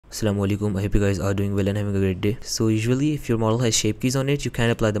Assalamu Alaikum. I hope you guys are doing well and having a great day. So usually if your model has shape keys on it, you can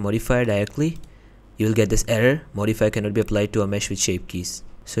apply the modifier directly. You will get this error: modifier cannot be applied to a mesh with shape keys.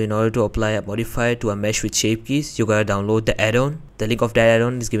 So in order to apply a modifier to a mesh with shape keys, you gotta download the add-on. The link of that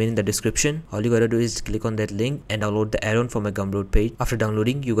add-on is given in the description. All you gotta do is click on that link and download the add-on from my Gumroad page. After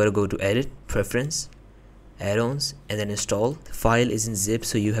downloading, you gotta go to Edit, Preference, Add-ons, and then Install. The file is in zip,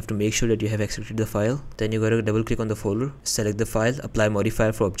 so you have to make sure that you have extracted the file. Then you gotta double click on the folder, select the file, apply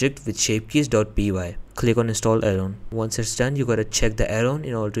modifier for object with shapekeys.py. Click on Install add-on. Once it's done, you gotta check the add-on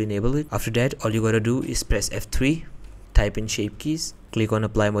in order to enable it. After that, all you gotta do is press F3, type in shape keys, click on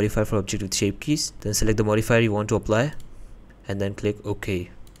apply modifier for object with shape keys, then select the modifier you want to apply and then click OK.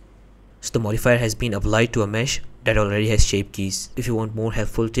 So the modifier has been applied to a mesh that already has shape keys. If you want more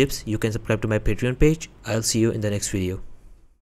helpful tips, you can subscribe to my Patreon page. I'll see you in the next video.